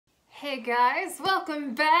Hey guys,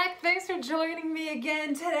 welcome back. Thanks for joining me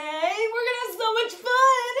again today. We're gonna have so much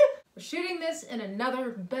fun. We're shooting this in another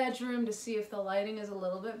bedroom to see if the lighting is a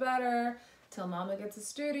little bit better. Till Mama gets a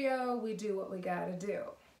studio, we do what we gotta do.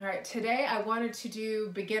 All right, today I wanted to do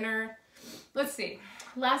beginner, let's see.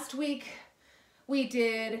 Last week we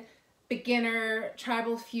did beginner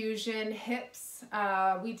tribal fusion hips.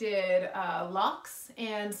 We did locks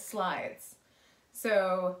and slides.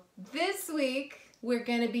 So this week, we're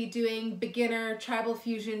going to be doing beginner tribal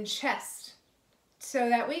fusion chest so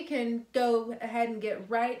that we can go ahead and get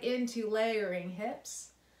right into layering hips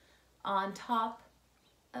on top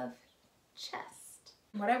of chest.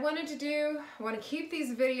 What I wanted to do, I want to keep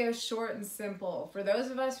these videos short and simple. For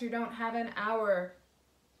those of us who don't have an hour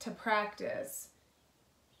to practice,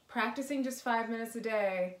 practicing just 5 minutes a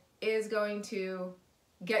day is going to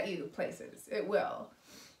get you places. It will.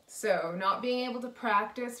 So not being able to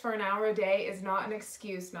practice for an hour a day is not an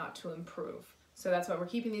excuse not to improve. So that's why we're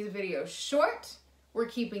keeping these videos short, we're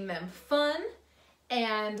keeping them fun,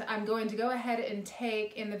 and I'm going to go ahead and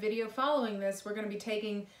take, in the video following this, we're going to be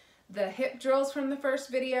taking the hip drills from the first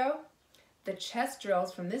video, the chest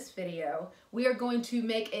drills from this video. We are going to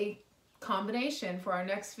make a combination for our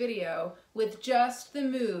next video with just the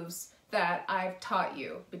moves that I've taught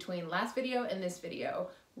you between last video and this video.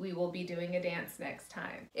 We will be doing a dance next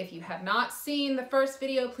time. If you have not seen the first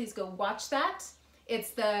video, please go watch that.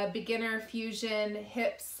 It's the beginner fusion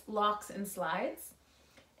hips, locks, and slides.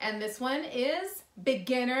 And this one is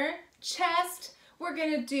beginner chest. We're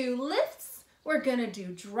gonna do lifts, we're gonna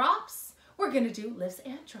do drops, we're gonna do lifts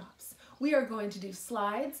and drops. We are going to do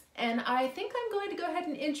slides, and I think I'm going to go ahead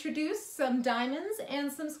and introduce some diamonds and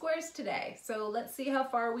some squares today. So let's see how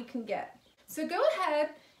far we can get. So go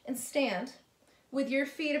ahead and stand with your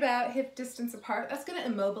feet about hip distance apart. That's gonna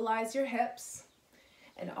immobilize your hips.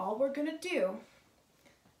 And all we're gonna do,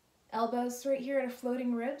 elbows right here at a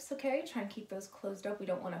floating ribs, okay? Try and keep those closed up. We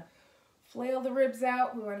don't wanna flail the ribs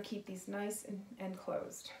out. We wanna keep these nice and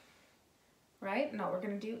closed, right? And all we're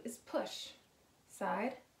gonna do is push,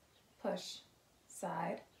 side, push,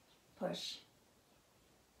 side, push,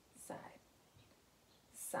 side,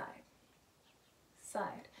 side,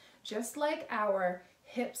 side. Just like our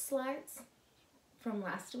hip slides from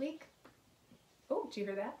last week. Oh, did you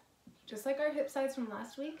hear that? Just like our hip slides from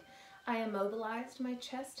last week, I immobilized my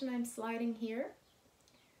chest and I'm sliding here.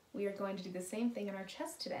 We are going to do the same thing in our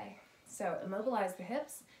chest today. So immobilize the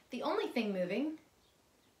hips. The only thing moving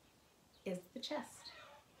is the chest.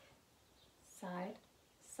 Side,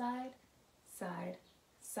 side, side,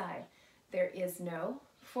 side. There is no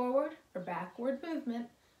forward or backward movement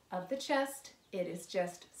of the chest. It is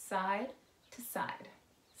just side to side,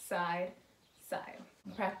 side, side.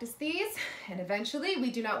 Practice these, and eventually we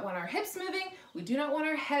do not want our hips moving, we do not want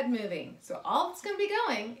our head moving. So all that's going to be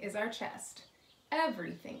going is our chest.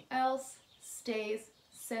 Everything else stays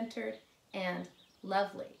centered and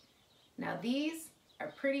lovely. Now these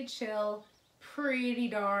are pretty chill, pretty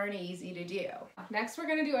darn easy to do. Next we're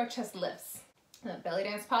going to do our chest lifts. Belly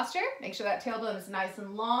dance posture, make sure that tailbone is nice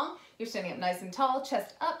and long. You're standing up nice and tall,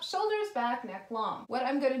 chest up, shoulders back, neck long. What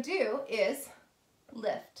I'm going to do is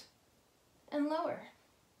lift and lower,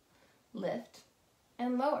 lift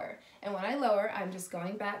and lower. And when I lower, I'm just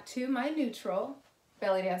going back to my neutral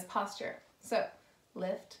belly dance posture. So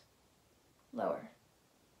lift, lower,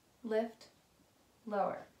 lift,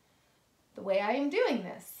 lower. The way I am doing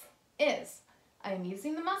this is I am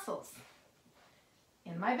using the muscles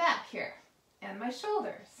in my back here and my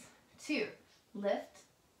shoulders to lift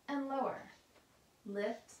and lower,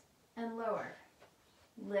 lift and lower,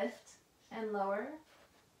 lift and lower,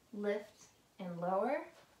 lift and lower,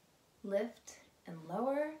 lift and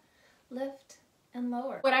lower, lift and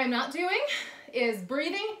lower. What I'm not doing is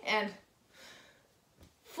breathing and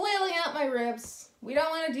flailing out my ribs. We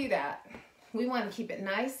don't want to do that. We want to keep it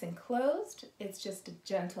nice and closed. It's just a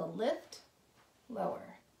gentle lift,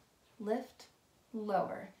 lower, lift,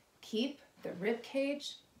 lower. Keep the rib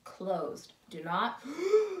cage closed. Do not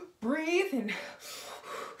breathe and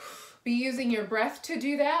be using your breath to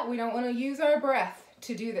do that. We don't want to use our breath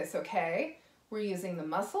to do this, okay? We're using the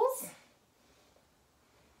muscles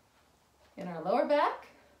in our lower back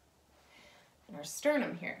and our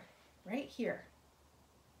sternum here, right here.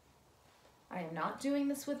 I am not doing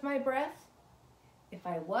this with my breath. If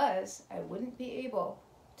I was, I wouldn't be able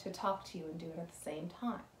to talk to you and do it at the same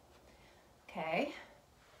time. Okay,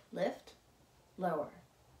 lift, lower,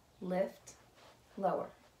 lift, lower,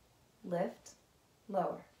 lift,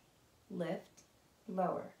 lower, lift,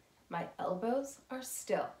 lower. My elbows are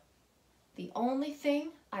still. The only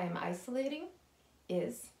thing I am isolating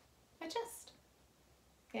is my chest.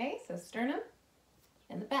 Okay, so sternum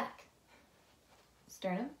and the back.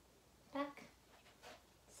 sternum, back,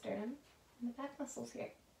 sternum, and the back muscles here.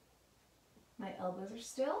 My elbows are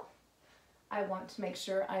still. I want to make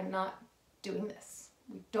sure I'm not doing this.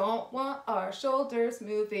 We don't want our shoulders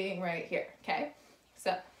moving right here, okay?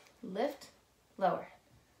 So lift, lower,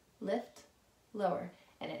 lift, lower.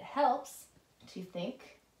 And it helps to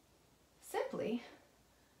think simply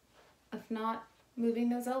of not moving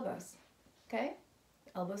those elbows, okay?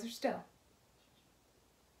 Elbows are still.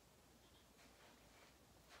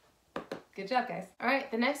 Good job, guys. All right,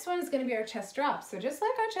 the next one is gonna be our chest drop. So just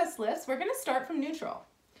like our chest lifts, we're gonna start from neutral.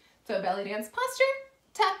 So belly dance posture,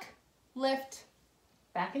 tuck, lift,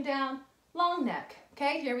 back and down, long neck,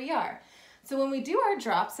 okay? Here we are. So when we do our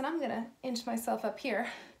drops, and I'm gonna inch myself up here,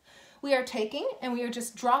 we are taking and we are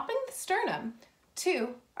just dropping the sternum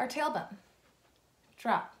to our tailbone.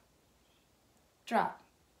 Drop, drop,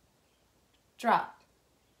 drop,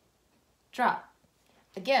 drop.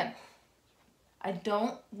 Again, I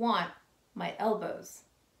don't want my elbows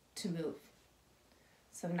to move.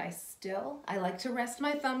 So nice still. I like to rest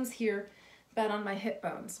my thumbs here, about on my hip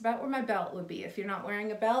bones, about where my belt would be. If you're not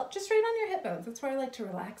wearing a belt, just right on your hip bones. That's where I like to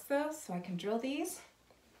relax those so I can drill these.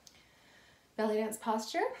 Belly dance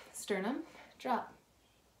posture, sternum, drop,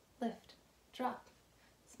 lift, drop,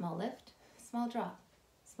 small lift, small drop,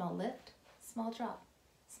 small lift, small drop,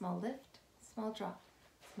 small lift, small drop,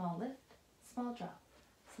 small lift, small drop,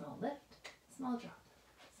 small lift, small drop,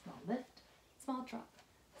 small lift, small drop,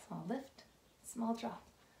 small lift, small drop,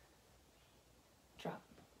 drop,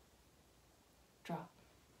 drop,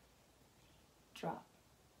 drop,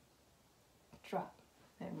 drop.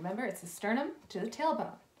 And remember, it's the sternum to the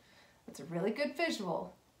tailbone. It's a really good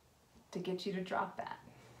visual to get you to drop that.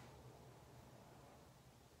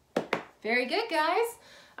 Very good, guys.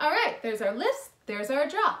 All right, there's our lifts, there's our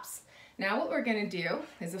drops. Now what we're gonna do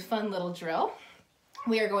is a fun little drill.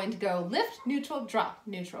 We are going to go lift, neutral, drop,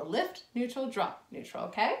 neutral, lift, neutral, drop, neutral,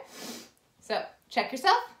 okay? So check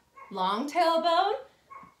yourself, long tailbone,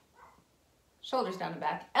 shoulders down and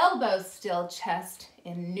back, elbows still, chest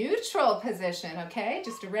in neutral position, okay?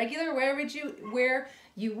 Just a regular where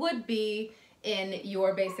you would be in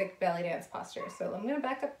your basic belly dance posture. So I'm gonna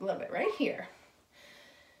back up a little bit right here.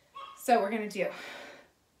 So we're gonna do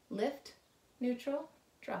lift, neutral,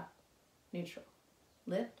 drop, neutral,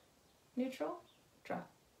 lift, neutral, drop,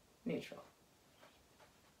 neutral,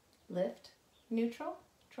 lift, neutral,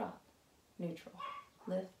 drop, neutral,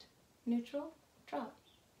 lift, neutral, drop,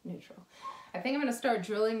 neutral. I think I'm gonna start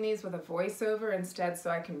drilling these with a voiceover instead so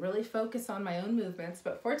I can really focus on my own movements.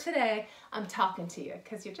 But for today, I'm talking to you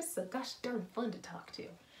because you're just so gosh darn fun to talk to.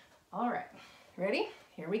 All right, ready?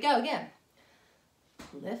 Here we go again.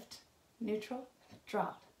 Lift, neutral,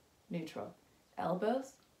 drop, neutral.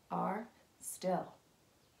 Elbows are still.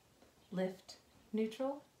 Lift,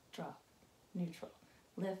 neutral, drop, neutral.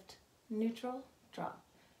 Lift, neutral, drop,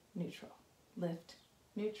 neutral. Lift,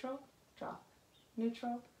 neutral, drop,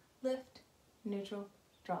 neutral. Lift, neutral,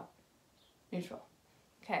 drop, neutral.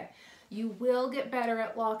 Okay, you will get better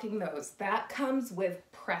at locking those. That comes with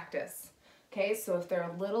practice. Okay, so if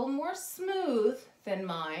they're a little more smooth than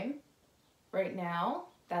mine right now,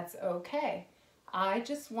 that's okay. I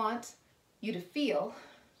just want you to feel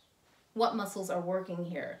what muscles are working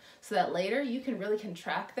here so that later you can really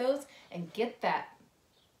contract those and get that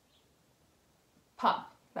pop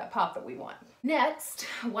that we want. Next,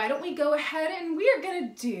 why don't we go ahead and we are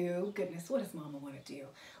gonna do, goodness, what does mama wanna do?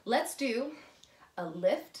 Let's do a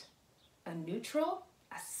lift, a neutral,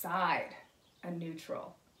 a side, a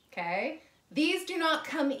neutral, okay? These do not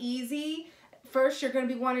come easy. First, you're gonna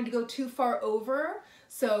be wanting to go too far over.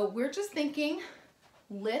 So we're just thinking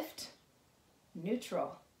lift,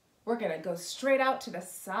 neutral. We're gonna go straight out to the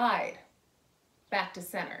side, back to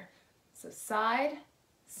center. So side,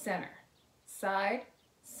 center, side,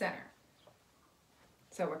 center.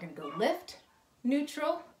 So we're gonna go lift,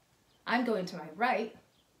 neutral. I'm going to my right,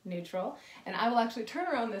 neutral, and I will actually turn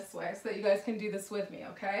around this way so that you guys can do this with me,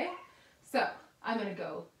 okay? So I'm gonna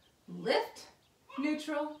go lift,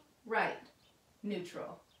 neutral, right,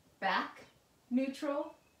 neutral, back,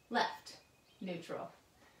 neutral, left, neutral.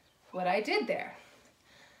 What I did there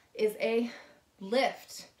is a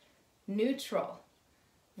lift, neutral,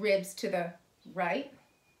 ribs to the right,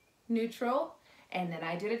 neutral, and then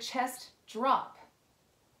I did a chest drop,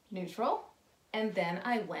 neutral, and then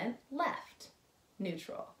I went left,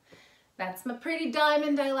 neutral. That's my pretty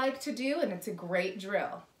diamond I like to do, and it's a great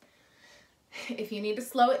drill. If you need to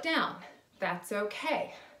slow it down, that's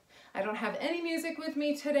okay. I don't have any music with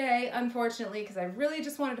me today, unfortunately, because I really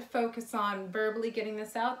just wanted to focus on verbally getting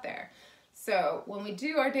this out there. So when we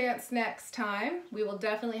do our dance next time, we will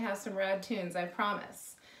definitely have some rad tunes, I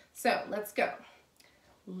promise. So let's go.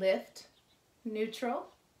 lift, neutral,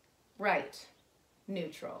 right,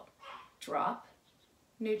 neutral, drop,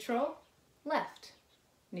 neutral, left,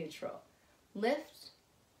 neutral, lift,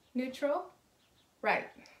 neutral, right,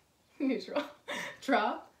 neutral,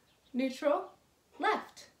 drop, neutral,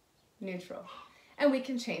 left, neutral. And we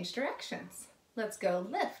can change directions. Let's go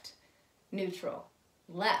lift, neutral,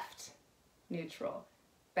 left, neutral,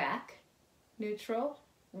 back, neutral,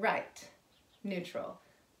 right, neutral,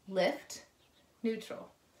 lift, neutral,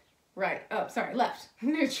 right, oh, sorry, left,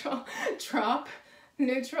 neutral, drop,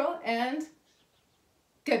 neutral, and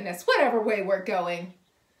goodness, whatever way we're going.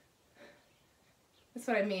 That's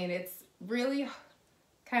what I mean. It's really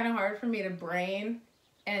kind of hard for me to brain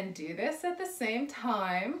and do this at the same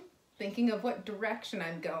time, thinking of what direction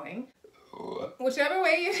I'm going. Whichever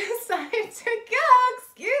way you decide to go,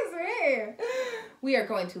 excuse me. We are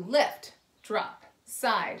going to lift, drop,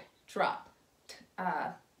 side, drop,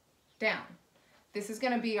 down. This is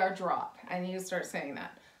going to be our drop. I need to start saying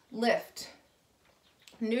that. Lift,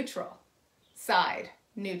 neutral, side,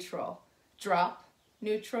 neutral, drop,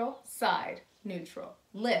 neutral, side, neutral,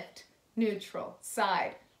 lift, neutral,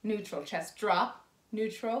 side, neutral, chest drop,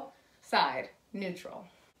 neutral, side, neutral.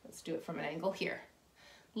 Let's do it from an angle here.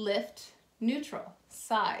 Lift, neutral,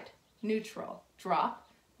 side, neutral, drop,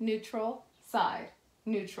 neutral, side,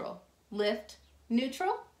 neutral, lift,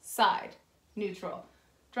 neutral, side, neutral,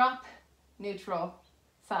 drop, neutral,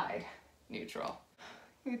 side, neutral.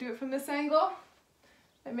 You do it from this angle.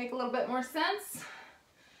 That make a little bit more sense.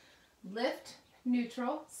 Lift,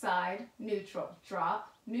 neutral, side, neutral,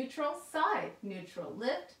 drop, neutral, side, neutral,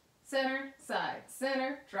 lift, center, side,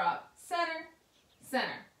 center, drop, center,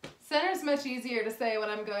 center. Center is much easier to say when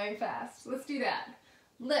I'm going fast. Let's do that.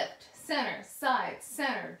 Lift, center, side,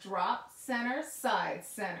 center, drop, center, side,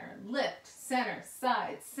 center, lift, center,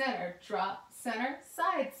 side, center, drop, center,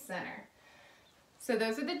 side, center. So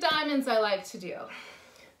those are the diamonds I like to do.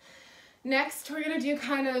 Next, we're gonna do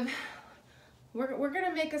kind of, we're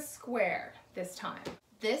gonna make a square this time.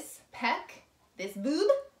 This pec, this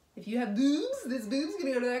boob, if you have boobs, this boob's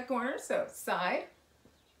gonna go to that corner. So side,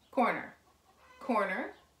 corner,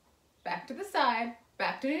 corner, back to the side,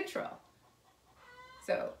 back to neutral.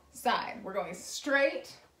 So side, we're going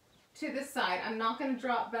straight to the side. I'm not gonna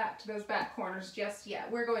drop back to those back corners just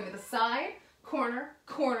yet. We're going to the side, corner,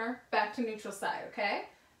 corner, back to neutral side, okay?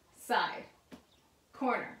 Side,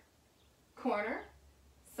 corner, corner,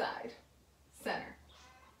 side, center,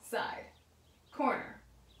 side, corner,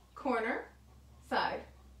 corner, side,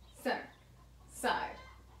 center, side,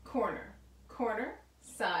 corner, corner,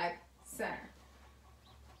 side, center.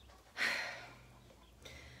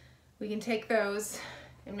 We can take those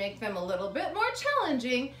and make them a little bit more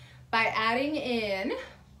challenging by adding in, let's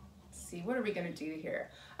see, what are we gonna do here?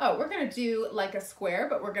 Oh, we're gonna do like a square,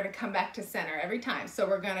 but we're gonna come back to center every time. So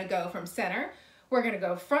we're gonna go from center, we're gonna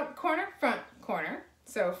go front corner,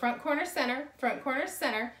 so front corner, center, back corner,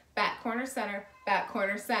 center, back corner,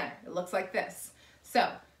 center. It looks like this.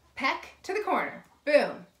 So pec to the corner,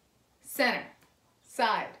 boom, center,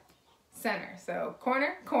 side, center. So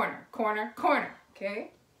corner, corner, corner, corner,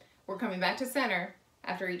 okay? We're coming back to center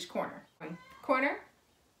after each corner. Corner,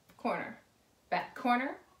 corner, back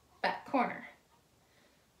corner, corner,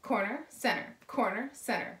 center,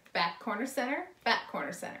 back corner, center, back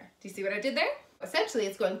corner, center. Do you see what I did there? Essentially,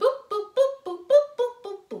 it's going boop, boop, boop, boop, boop,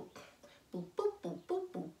 boop, boop, boop, boop, boop, boop,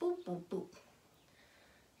 boop, boop, boop, boop.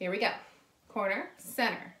 Here we go. Corner,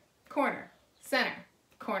 center, corner, center,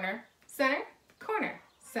 corner, center, corner,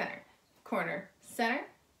 center, corner, center,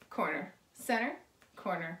 corner, center,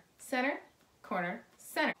 corner, center, corner,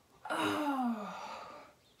 center. Oh,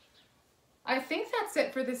 I think that's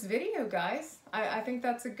it for this video, guys. I think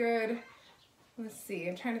that's a good, let's see,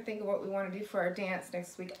 I'm trying to think of what we want to do for our dance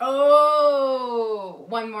next week. Oh,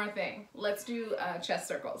 one more thing. Let's do chest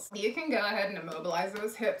circles. You can go ahead and immobilize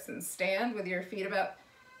those hips and stand with your feet about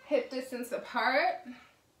hip distance apart.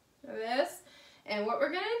 This. And what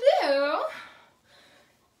we're gonna do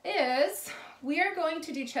is we are going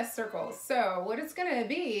to do chest circles. So what it's gonna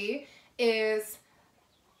be is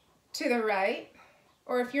to the right,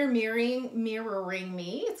 or if you're mirroring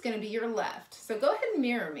me, it's gonna be your left. So go ahead and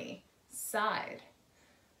mirror me. Side,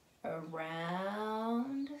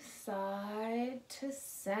 around, side to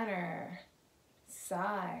center,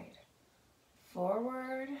 side,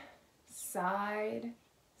 forward, side,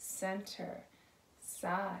 center,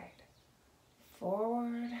 side,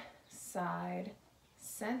 forward, side,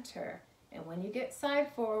 center. And when you get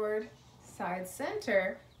side forward, side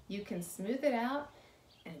center, you can smooth it out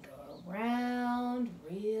and go around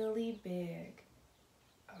really big.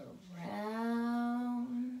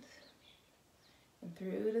 Around and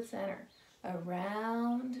through the center.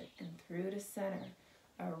 around and through to center,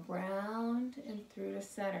 around and through to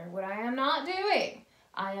center. What I am not doing,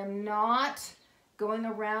 I am not going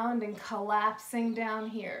around and collapsing down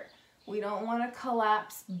here. We don't want to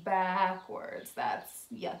collapse backwards. That's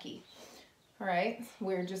yucky. All right,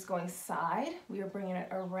 we're just going side. We are bringing it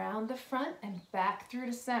around the front and back through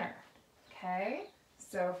to center. Okay,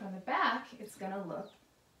 so from the back, it's going to look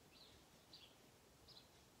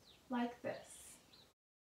like this.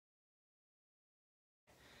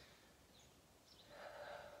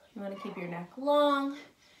 You want to keep your neck long.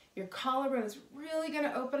 Your collarbone is really going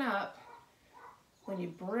to open up when you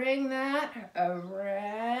bring that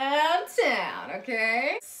around town,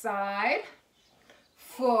 okay? Side,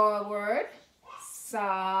 forward,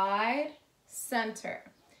 side, center,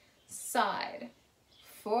 side,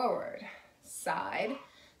 forward, side,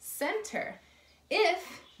 center.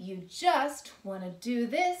 If you just want to do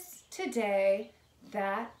this today,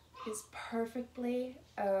 that is perfectly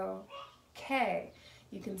okay.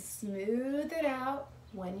 You can smooth it out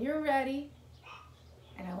when you're ready.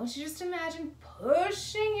 And I want you to just imagine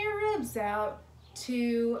pushing your ribs out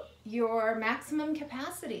to your maximum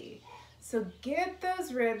capacity. So get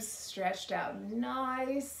those ribs stretched out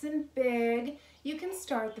nice and big. You can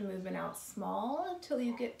start the movement out small until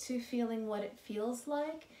you get to feeling what it feels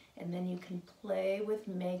like, and then you can play with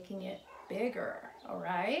making it bigger, all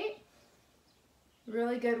right?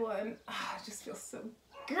 Really good one. Oh, it just feels so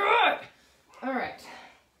good. All right.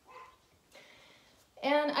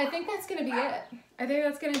 And I think that's gonna be it. I think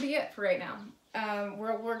that's gonna be it for right now.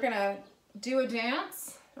 We're gonna do a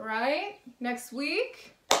dance, right? Next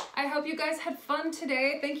week. I hope you guys had fun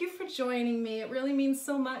today. Thank you for joining me. It really means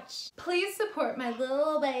so much. Please support my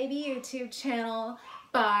little baby YouTube channel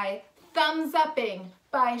by thumbs upping,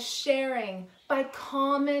 by sharing, by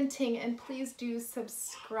commenting, and please do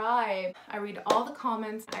subscribe. I read all the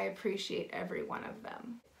comments. I appreciate every one of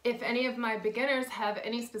them. If any of my beginners have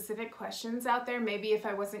any specific questions out there, maybe if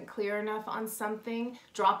I wasn't clear enough on something,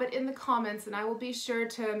 drop it in the comments and I will be sure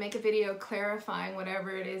to make a video clarifying whatever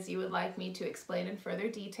it is you would like me to explain in further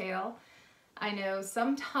detail. I know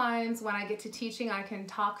sometimes when I get to teaching, I can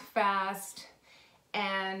talk fast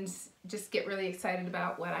and just get really excited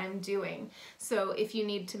about what I'm doing. So if you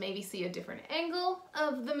need to maybe see a different angle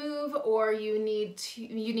of the move, or you need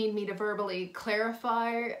me to verbally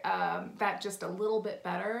clarify that just a little bit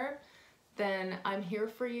better, then I'm here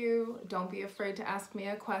for you. Don't be afraid to ask me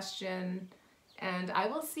a question, and I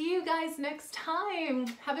will see you guys next time.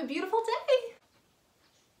 Have a beautiful day.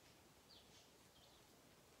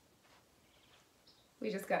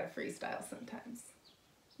 We just gotta freestyle sometimes.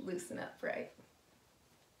 Loosen up, right?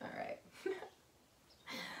 All right.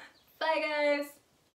 Bye, guys.